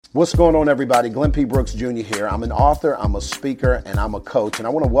What's going on, everybody? Glenn P. Brooks Jr. here. I'm an author, I'm a speaker, and I'm a coach, and I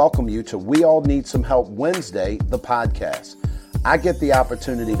want to welcome you to We All Need Some Help Wednesday, the podcast. I get the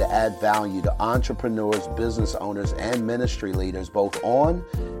opportunity to add value to entrepreneurs, business owners, and ministry leaders, both on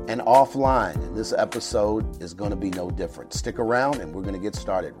and offline. And this episode is going to be no different. Stick around, and we're going to get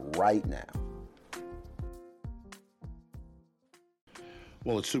started right now.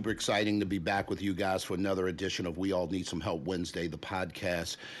 Well, it's super exciting to be back with you guys for another edition of We All Need Some Help Wednesday, the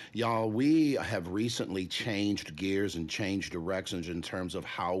podcast. Y'all, we have recently changed gears and changed directions in terms of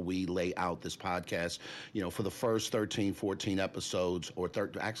how we lay out this podcast. You know, for the first 13, 14 episodes, or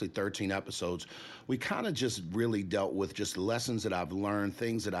actually 13 episodes, we kind of just really dealt with just lessons that I've learned,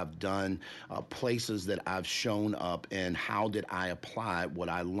 things that I've done, places that I've shown up, and how did I apply what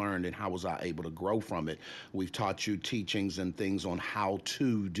I learned and how was I able to grow from it. We've taught you teachings and things on how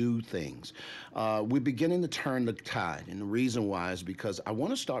to do things. We're beginning to turn the tide, and the reason why is because I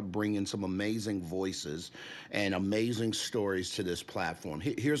want to start bringing some amazing voices and amazing stories to this platform.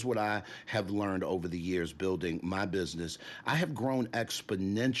 Here's what I have learned over the years building my business. I have grown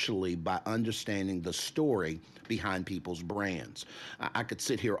exponentially by understanding the story behind people's brands. I could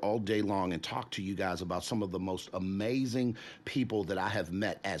sit here all day long and talk to you guys about some of the most amazing people that I have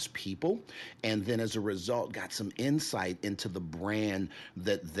met as people, and then as a result got some insight into the brand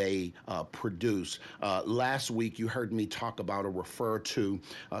that they produce. Last week you heard me talk about or refer to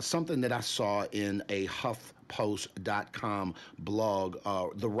something that I saw in a HuffPost.com blog.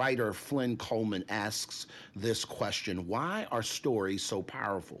 The writer Flynn Coleman asks this question: why are stories so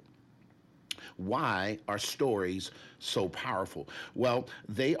powerful? Why are stories so powerful? Well,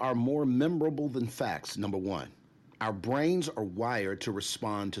 they are more memorable than facts, number one. Our brains are wired to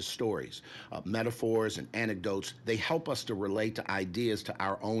respond to stories, metaphors, and anecdotes. They help us to relate to ideas to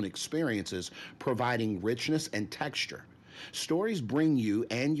our own experiences, providing richness and texture. Stories bring you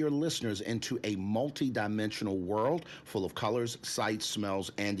and your listeners into a multi-dimensional world full of colors, sights,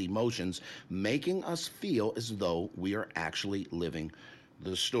 smells, and emotions, making us feel as though we are actually living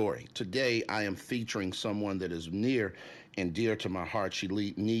the story. Today, I am featuring someone that is near and dear to my heart. She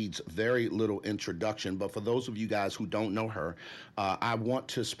needs very little introduction, but for those of you guys who don't know her, I want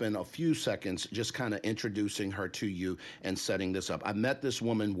to spend a few seconds just kind of introducing her to you and setting this up. I met this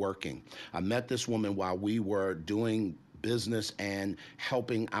woman working. I met this woman while we were doing business and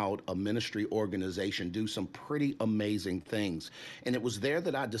helping out a ministry organization do some pretty amazing things. And it was there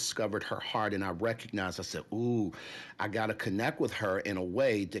that I discovered her heart, and I recognized, I said, ooh, I got to connect with her in a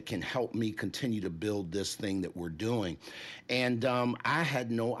way that can help me continue to build this thing that we're doing. And I had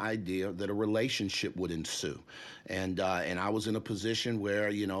no idea that a relationship would ensue. And I was in a position where,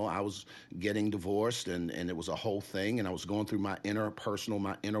 you know, I was getting divorced, and it was a whole thing, and I was going through my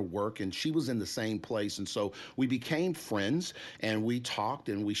inner work, and she was in the same place. And so we became friends, and we talked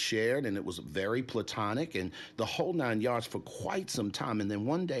and we shared, and it was very platonic and the whole 9 yards for quite some time. And then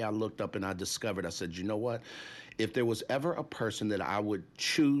one day I looked up and I discovered, I said, you know what? If there was ever a person that I would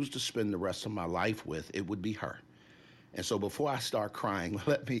choose to spend the rest of my life with, it would be her. And so before I start crying,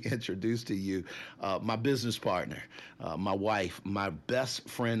 let me introduce to you my business partner, my wife, my best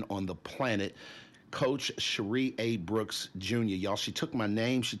friend on the planet, Coach Sheri A. Brooks Jr. Y'all, she took my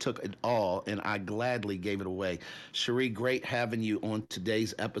name, she took it all, and I gladly gave it away. Sheri, great having you on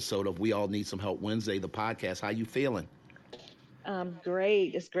today's episode of We All Need Some Help Wednesday, the podcast. How you feeling?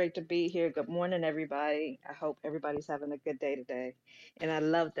 Great. It's great to be here. Good morning, everybody. I hope everybody's having a good day today. And I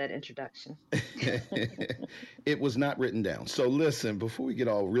love that introduction. It was not written down. So listen, before we get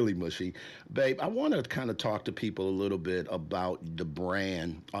all really mushy, babe, I want to kind of talk to people a little bit about the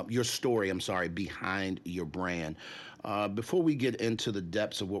brand, your story, I'm sorry, behind your brand. Before we get into the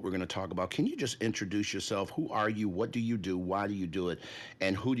depths of what we're going to talk about, can you just introduce yourself? Who are you? What do you do? Why do you do it?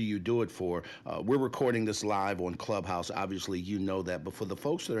 And who do you do it for? We're recording this live on Clubhouse. Obviously, you know that. But for the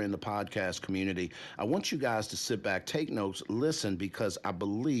folks that are in the podcast community, I want you guys to sit back, take notes, listen, because I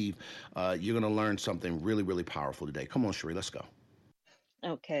believe you're going to learn something really, really powerful today. Come on, Sheri, let's go.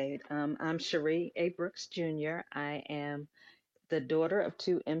 Okay. I'm Sheri A. Brooks Jr. I am the daughter of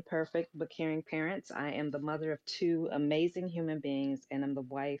two imperfect but caring parents. I am the mother of two amazing human beings, and I'm the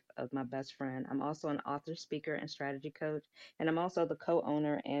wife of my best friend. I'm also an author, speaker, and strategy coach, and I'm also the co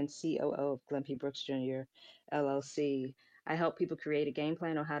owner and COO of Glen P. Brooks Jr. LLC. I help people create a game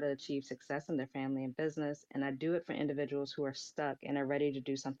plan on how to achieve success in their family and business, and I do it for individuals who are stuck and are ready to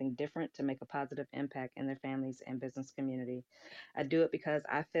do something different to make a positive impact in their families and business community. I do it because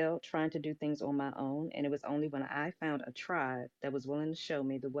I failed trying to do things on my own, and it was only when I found a tribe that was willing to show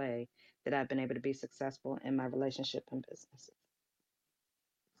me the way that I've been able to be successful in my relationship and business.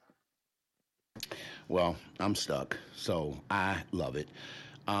 Well, I'm stuck, so I love it.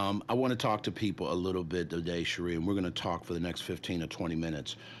 I want to talk to people a little bit today, Sheri, and we're going to talk for the next 15 or 20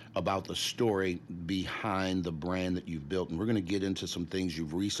 minutes about the story behind the brand that you've built. And we're going to get into some things.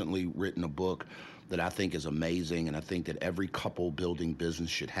 You've recently written a book that I think is amazing, and I think that every couple building business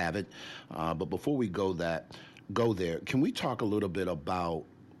should have it. But before we go there, can we talk a little bit about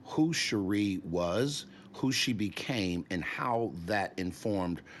who Sheri was, who she became, and how that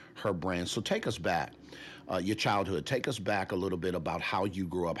informed her brand? So take us back, your childhood. Take us back a little bit about how you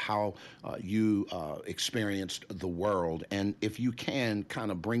grew up, how you experienced the world, and if you can,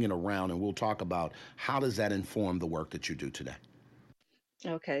 kind of bring it around, and we'll talk about how does that inform the work that you do today.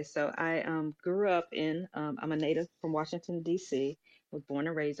 Okay, so I grew up in, I'm a native from Washington, D.C., was born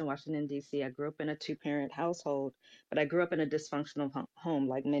and raised in Washington, D.C. I grew up in a two-parent household, but I grew up in a dysfunctional home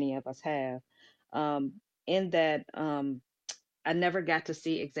like many of us have. Um, in that, I never got to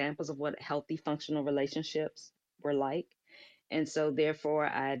see examples of what healthy, functional relationships were like. And so, therefore,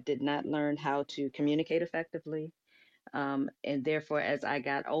 I did not learn how to communicate effectively. And therefore, as I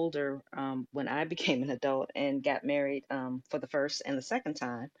got older, when I became an adult and got married for the first and the second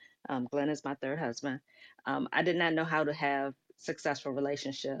time, Glenn is my third husband, I did not know how to have successful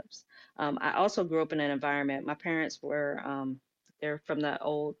relationships. I also grew up in an environment, my parents were, they're from the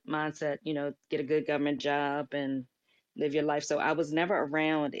old mindset, get a good government job and live your life. So I was never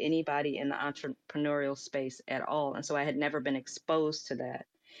around anybody in the entrepreneurial space at all. And so I had never been exposed to that.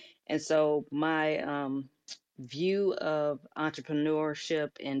 And so my view of entrepreneurship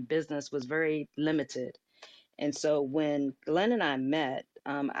and business was very limited. And so when Glenn and I met,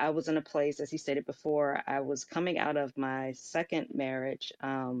 I was in a place, as he stated before, I was coming out of my second marriage.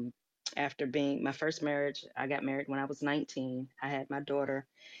 After being my first marriage, I got married when I was 19. I had my daughter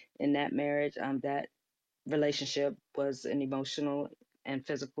in that marriage. That relationship was an emotional and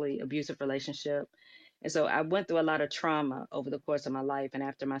physically abusive relationship. And so I went through a lot of trauma over the course of my life. And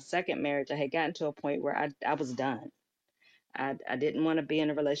after my second marriage, I had gotten to a point where I was done. I didn't want to be in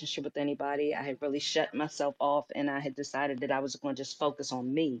a relationship with anybody. I had really shut myself off and I had decided that I was going to just focus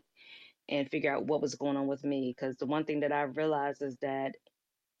on me and figure out what was going on with me. Because the one thing that I realized is that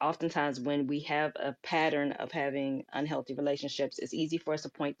oftentimes when we have a pattern of having unhealthy relationships, it's easy for us to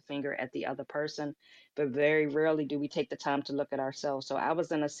point the finger at the other person, but very rarely do we take the time to look at ourselves. So I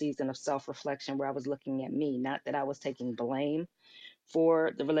was in a season of self reflection where I was looking at me, not that I was taking blame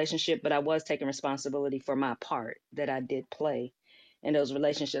for the relationship, but I was taking responsibility for my part that I did play in those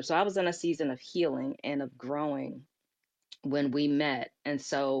relationships. So I was in a season of healing and of growing when we met. And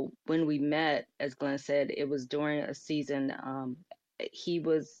so when we met, as Glenn said, it was during a season. He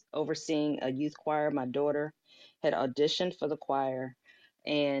was overseeing a youth choir. My daughter had auditioned for the choir.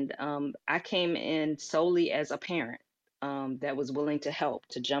 And I came in solely as a parent that was willing to help,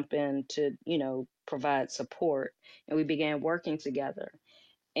 to jump in, to, provide support. And we began working together.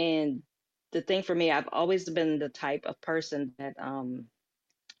 And the thing for me, I've always been the type of person that I'm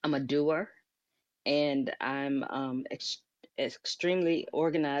a doer and I'm extremely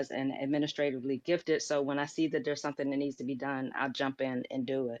organized and administratively gifted. So when I see that there's something that needs to be done, I'll jump in and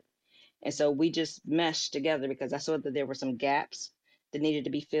do it. And so we just meshed together because I saw that there were some gaps that needed to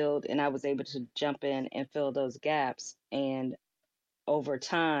be filled, and I was able to jump in and fill those gaps. And over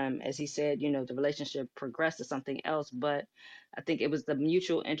time, as he said, the relationship progressed to something else. But I think it was the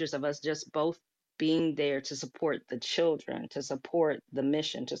mutual interest of us just both being there to support the children, to support the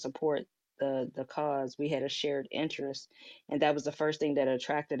mission, to support the cause. We had a shared interest, and that was the first thing that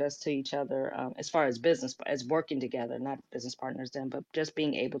attracted us to each other, as far as business, as working together, not business partners then, but just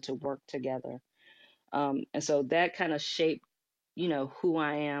being able to work together. And so that kind of shaped, who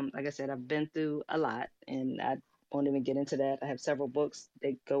I am. Like I said, I've been through a lot, and I won't even get into that. I have several books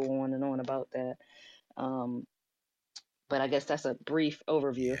that go on and on about that. Um, but I guess that's a brief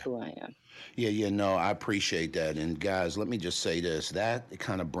overview of Yeah. who I am. Yeah, no, I appreciate that. And guys, let me just say this. That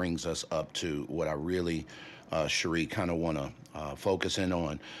kind of brings us up to what I really, Sheri, kind of want to focus in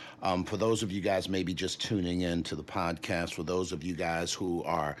on. For those of you guys maybe just tuning in to the podcast, for those of you guys who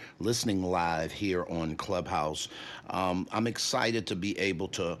are listening live here on Clubhouse, I'm excited to be able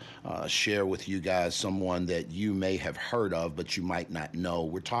to share with you guys someone that you may have heard of, but you might not know.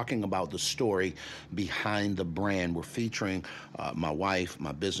 We're talking about the story behind the brand. We're featuring my wife,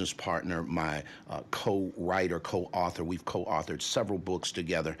 my business partner, my co-writer, co-author. We've co-authored several books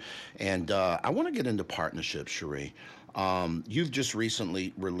together, and I want to get into partnerships, Sheri. You've just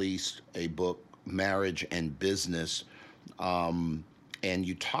recently released a book, Marriage and Business, um, and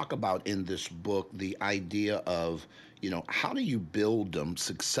you talk about in this book the idea of, how do you build them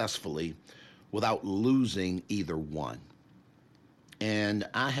successfully without losing either one? And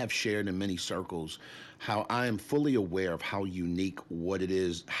I have shared in many circles how I am fully aware of how unique what it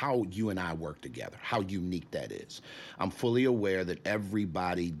is, how you and I work together, how unique that is. I'm fully aware that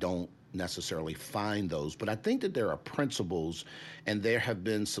everybody don't necessarily find those, but I think that there are principles and there have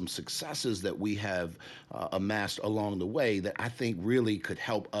been some successes that we have amassed along the way that I think really could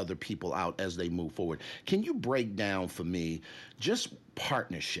help other people out as they move forward. Can you break down for me just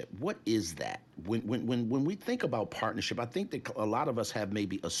partnership? What is that? When we think about partnership, I think that a lot of us have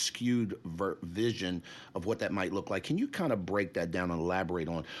maybe a skewed vision of what that might look like. Can you kind of break that down and elaborate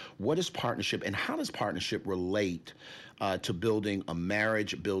on what is partnership and how does partnership relate to building a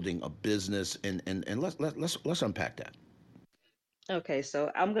marriage, building a business, and let's unpack that. Okay, so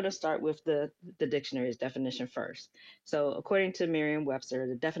I'm going to start with the dictionary's definition first. So, according to Merriam-Webster,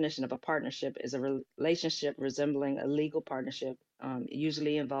 the definition of a partnership is a relationship resembling a legal partnership,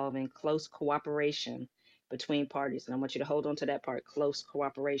 usually involving close cooperation between parties. And I want you to hold on to that part, close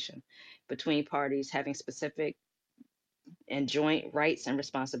cooperation between parties having specific and joint rights and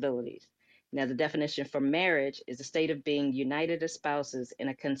responsibilities. Now, the definition for marriage is a state of being united as spouses in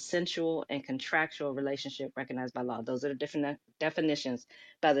a consensual and contractual relationship recognized by law. Those are the different definitions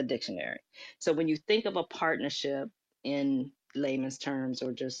by the dictionary. So, when you think of a partnership in layman's terms,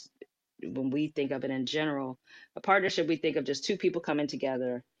 or just when we think of it in general, a partnership, we think of just two people coming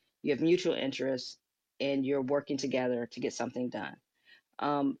together, you have mutual interests, and you're working together to get something done.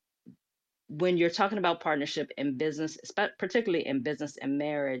 Um, when you're talking about partnership in business, particularly in business and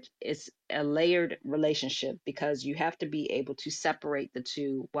marriage, it's a layered relationship because you have to be able to separate the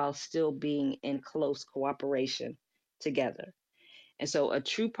two while still being in close cooperation together. And so a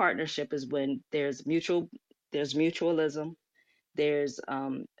true partnership is when there's mutualism, there's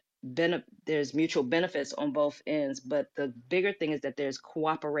mutual benefits on both ends, but the bigger thing is that there's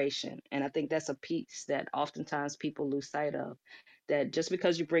cooperation, and I think that's a piece that oftentimes people lose sight of. That just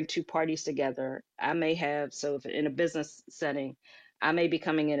because you bring two parties together, I may have, so if in a business setting, I may be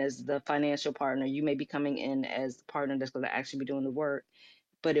coming in as the financial partner, you may be coming in as the partner that's going to actually be doing the work.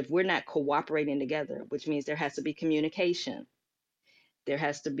 But if we're not cooperating together, which means there has to be communication, there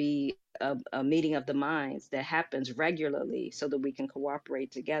has to be a meeting of the minds that happens regularly so that we can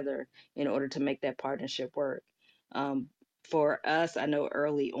cooperate together in order to make that partnership work. Um, for us, I know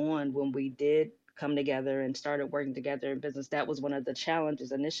early on when we did come together and started working together in business, that was one of the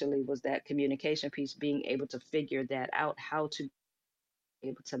challenges initially, was that communication piece, being able to figure that out, how to be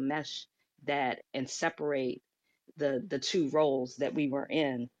able to mesh that and separate the two roles that we were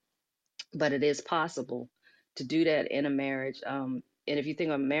in. But it is possible to do that in a marriage. And if you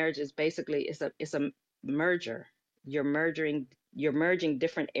think of marriage, is basically it's a merger. You're merging you're merging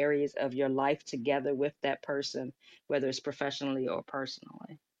different areas of your life together with that person, whether it's professionally or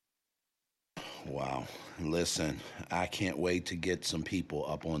personally. Wow. Listen, I can't wait to get some people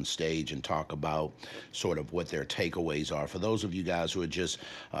up on stage and talk about sort of what their takeaways are. For those of you guys who are just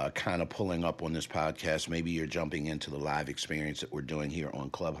kind of pulling up on this podcast, maybe you're jumping into the live experience that we're doing here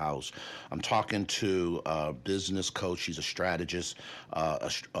on Clubhouse. I'm talking to a business coach. She's a strategist. I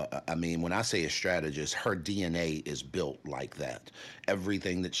mean, when I say a strategist, her DNA is built like that.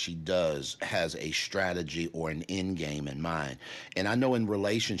 Everything that she does has a strategy or an end game in mind. And I know in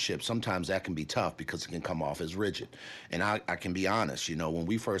relationships, sometimes that can be tough because it can come off as rigid. And I can be honest, you know, when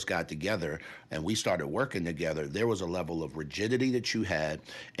we first got together and we started working together, there was a level of rigidity that you had,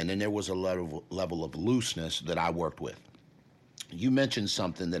 and then there was a level of looseness that I worked with. You mentioned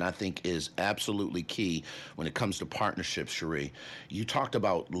something that I think is absolutely key when it comes to partnerships, Sheri. You talked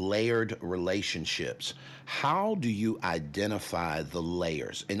about layered relationships. How do you identify the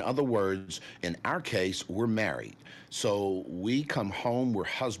layers? In other words, in our case, we're married. So we come home, we're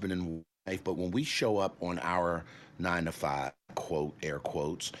husband and wife, but when we show up on our 9 to 5, quote, air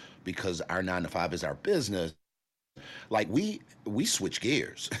quotes, because our 9 to 5 is our business, like we switch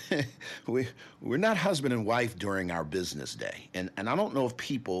gears. we we're not husband and wife during our business day, and I don't know if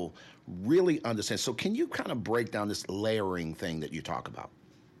people really understand. So can you kind of break down this layering thing that you talk about?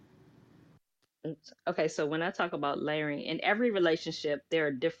 Okay, so when I talk about layering, in every relationship, there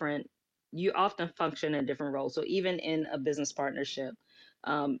are different, you often function in different roles. So even in a business partnership,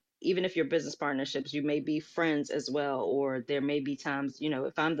 even if your business partnerships, you may be friends as well, or there may be times,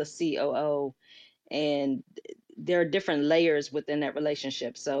 if I'm the COO, and there are different layers within that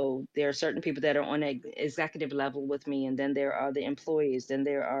relationship. So there are certain people that are on an executive level with me, and then there are the employees, then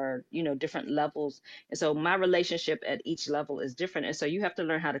there are, different levels. And so my relationship at each level is different. And so you have to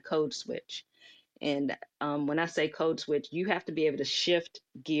learn how to code switch. And when I say code switch, you have to be able to shift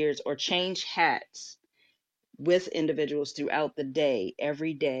gears or change hats with individuals throughout the day,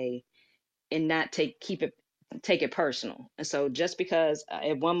 every day, and not keep it. take it personal. And so just because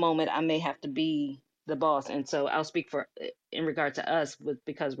at one moment I may have to be the boss, and so I'll speak for in regard to us with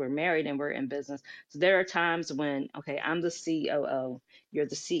because we're married and we're in business. So there are times when okay, I'm the COO, you're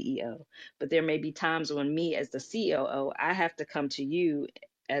the CEO, but there may be times when me as the COO, I have to come to you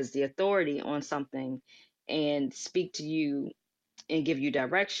as the authority on something and speak to you and give you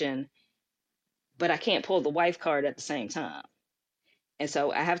direction, but I can't pull the wife card at the same time. And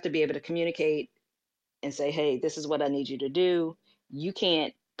so I have to be able to communicate and say, hey, this is what I need you to do. You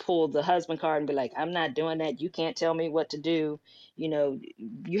can't pull the husband card and be like, I'm not doing that. You can't tell me what to do. You know,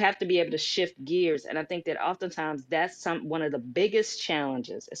 you have to be able to shift gears. And I think that oftentimes that's one of the biggest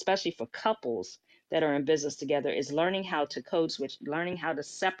challenges, especially for couples that are in business together, is learning how to code switch, learning how to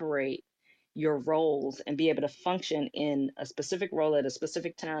separate your roles and be able to function in a specific role at a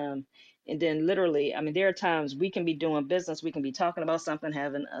specific time. And then literally, I mean, there are times we can be doing business, we can be talking about something,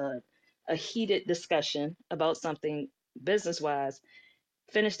 having a heated discussion about something business wise,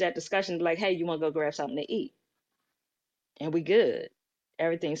 finish that discussion, be like, hey, you want to go grab something to eat? And we good.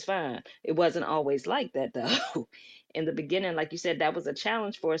 Everything's fine. It wasn't always like that though. In the beginning, like you said, that was a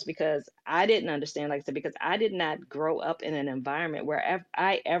challenge for us because I didn't understand, like I said, because I did not grow up in an environment where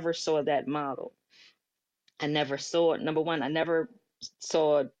I ever saw that model. I never saw, number one, I never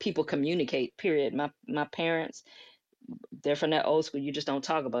saw people communicate, period. My parents, they're from that old school. You just don't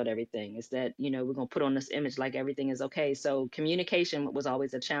talk about everything. It's that, we're going to put on this image like everything is okay. So communication was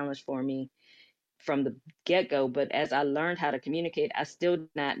always a challenge for me from the get go. But as I learned how to communicate, I still did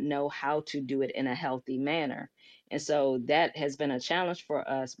not know how to do it in a healthy manner. And so that has been a challenge for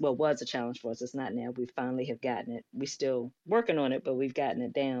us. Well, was a challenge for us. It's not now. We finally have gotten it. We still working on it, but we've gotten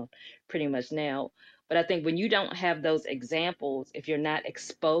it down pretty much now. But I think when you don't have those examples, if you're not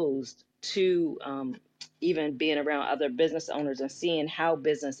exposed to even being around other business owners and seeing how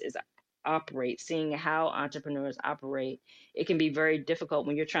business is operate, seeing how entrepreneurs operate, it can be very difficult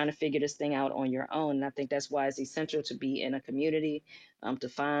when you're trying to figure this thing out on your own. And I think that's why it's essential to be in a community, to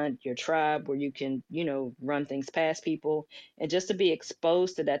find your tribe where you can, run things past people and just to be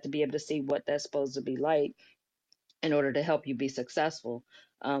exposed to that, to be able to see what that's supposed to be like in order to help you be successful.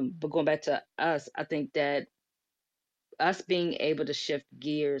 But going back to us, I think that us being able to shift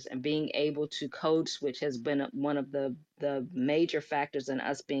gears and being able to code switch has been one of the major factors in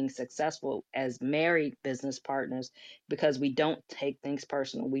us being successful as married business partners, because we don't take things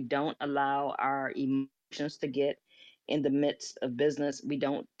personal. We don't allow our emotions to get in the midst of business. We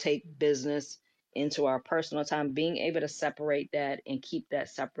don't take business into our personal time. Being able to separate that and keep that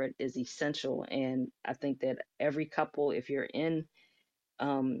separate is essential. And I think that every couple, if you're in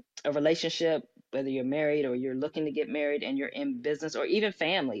a relationship, whether you're married or you're looking to get married and you're in business, or even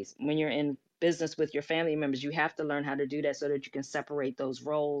families, when you're in business with your family members, you have to learn how to do that so that you can separate those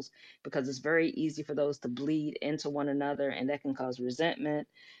roles, because it's very easy for those to bleed into one another, and that can cause resentment.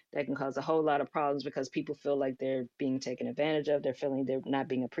 That can cause a whole lot of problems because people feel like they're being taken advantage of. They're feeling they're not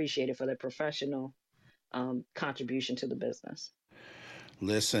being appreciated for their professional contribution to the business.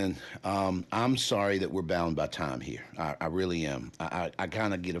 Listen, I'm sorry that we're bound by time here. I really am. I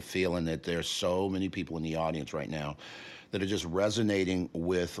kind of get a feeling that there's so many people in the audience right now that are just resonating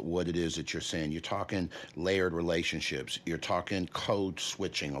with what it is that you're saying. You're talking layered relationships. You're talking code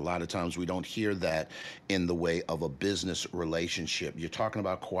switching. A lot of times we don't hear that in the way of a business relationship. You're talking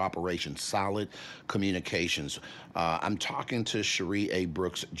about cooperation, solid communications. I'm talking to Sheri A.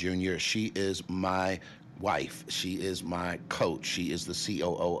 Brooks Jr. She is my wife. She is my coach. She is the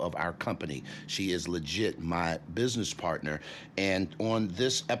COO of our company. She is legit my business partner. And on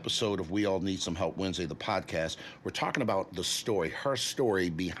this episode of We All Need Some Help Wednesday, the podcast, we're talking about the story, her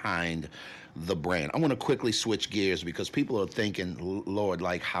story behind the brand. I want to quickly switch gears because people are thinking, Lord,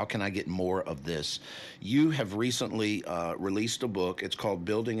 like, how can I get more of this? You have recently released a book. It's called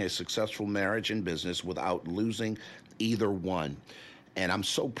Building a Successful Marriage and Business Without Losing Either One. And I'm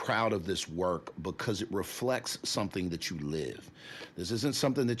so proud of this work because it reflects something that you live. This isn't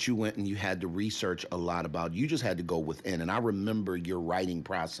something that you went and you had to research a lot about. You just had to go within. And I remember your writing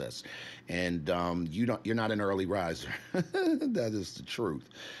process. And you're not an early riser. That is the truth.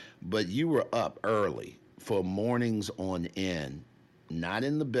 But you were up early for mornings on end, not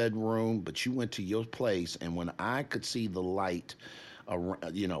in the bedroom, but you went to your place. And when I could see the light,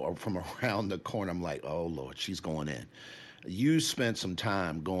 from around the corner, I'm like, oh Lord, she's going in. You spent some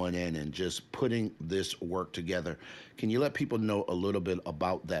time going in and just putting this work together. Can you let people know a little bit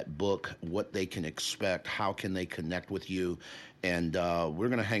about that book, what they can expect, how can they connect with you? And we're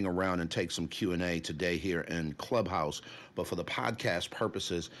going to hang around and take some Q&A today here in Clubhouse. But for the podcast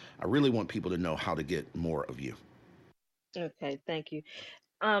purposes, I really want people to know how to get more of you. Okay, thank you.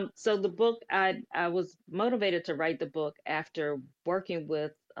 So the book, I was motivated to write the book after working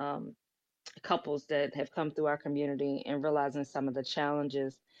with couples that have come through our community and realizing some of the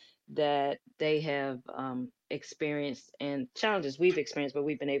challenges that they have experienced and challenges we've experienced, but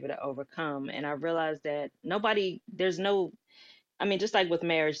we've been able to overcome. And I realized that there's no, I mean, just like with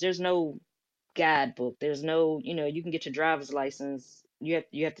marriage, there's no guidebook. There's no, you can get your driver's license. You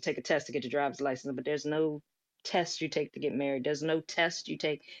have to take a test to get your driver's license, but there's no test you take to get married. There's no test you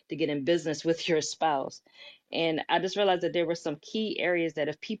take to get in business with your spouse. And I just realized that there were some key areas that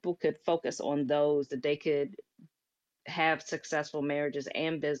if people could focus on those, that they could have successful marriages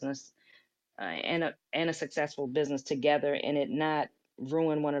and business and a successful business together and it not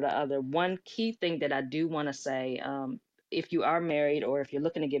ruin one or the other. One key thing that I do want to say, if you are married or if you're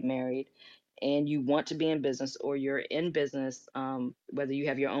looking to get married and you want to be in business or you're in business, whether you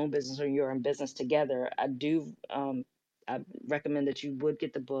have your own business or you're in business together, I recommend that you would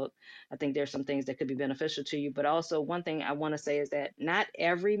get the book. I think there's some things that could be beneficial to you. But also, one thing I want to say is that not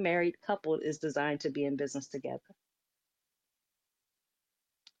every married couple is designed to be in business together.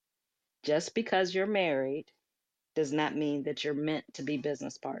 Just because you're married does not mean that you're meant to be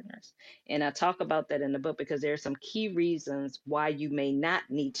business partners. And I talk about that in the book because there are some key reasons why you may not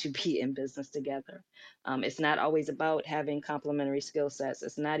need to be in business together. It's not always about having complementary skill sets.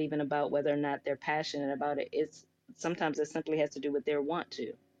 It's not even about whether or not they're passionate about it. It's sometimes it simply has to do with their want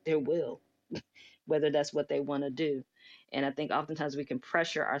to, their will, whether that's what they want to do. And I think oftentimes we can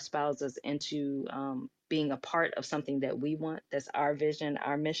pressure our spouses into being a part of something that we want, that's our vision,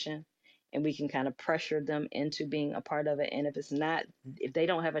 our mission. And we can kind of pressure them into being a part of it. And if it's not, if they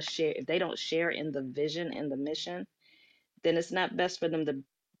don't have a share, if they don't share in the vision and the mission, then it's not best for them to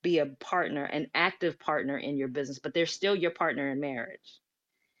be a partner, an active partner in your business, but they're still your partner in marriage,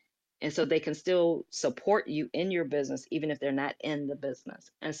 and so they can still support you in your business even if they're not in the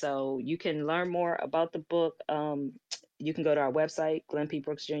business. And so you can learn more about the book. You can go to our website,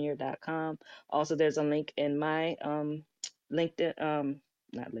 glennpbrooksjr.com. Also, there's a link in my LinkedIn,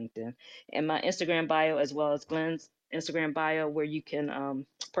 not LinkedIn, in my Instagram bio, as well as Glenn's Instagram bio, where you can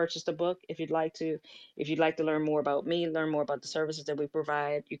purchase the book if you'd like to. If you'd like to learn more about me, learn more about the services that we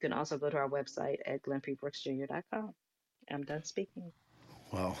provide, you can also go to our website at glennpbrooksjr.com. I'm done speaking.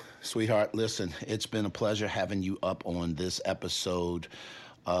 Well, sweetheart, listen, it's been a pleasure having you up on this episode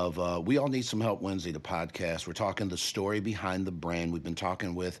of We All Need Some Help Wednesday, the podcast. We're talking the story behind the brand. We've been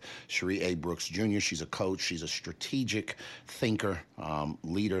talking with Sheri A. Brooks Jr. She's a coach. She's a strategic thinker,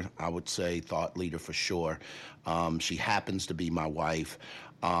 leader, I would say, thought leader for sure. She happens to be my wife.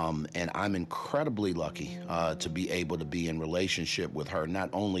 And I'm incredibly lucky to be able to be in relationship with her, not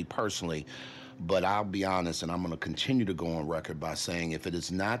only personally, but I'll be honest, and I'm going to continue to go on record by saying if it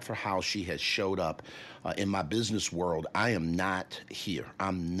is not for how she has showed up in my business world, I am not here.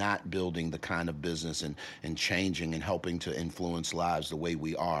 I'm not building the kind of business and changing and helping to influence lives the way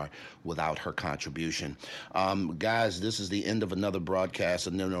we are without her contribution. Guys, this is the end of another broadcast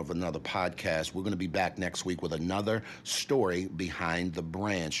and then of another podcast. We're going to be back next week with another story behind the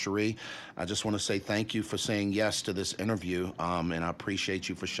brand. Sheri, I just want to say thank you for saying yes to this interview, and I appreciate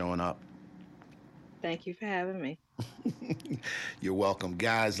you for showing up. Thank you for having me. You're welcome.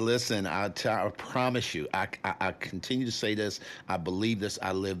 Guys, listen, I promise you, I continue to say this. I believe this.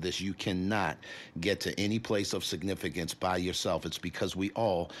 I live this. You cannot get to any place of significance by yourself. It's because we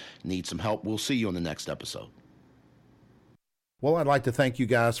all need some help. We'll see you on the next episode. Well, I'd like to thank you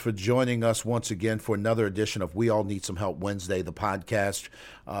guys for joining us once again for another edition of We All Need Some Help Wednesday, the podcast.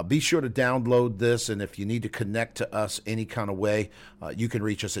 Be sure to download this, and if you need to connect to us any kind of way, you can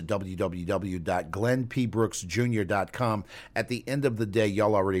reach us at www.glennpbrooksjr.com. At the end of the day,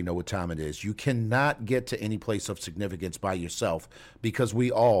 y'all already know what time it is. You cannot get to any place of significance by yourself because we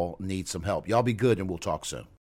all need some help. Y'all be good, and we'll talk soon.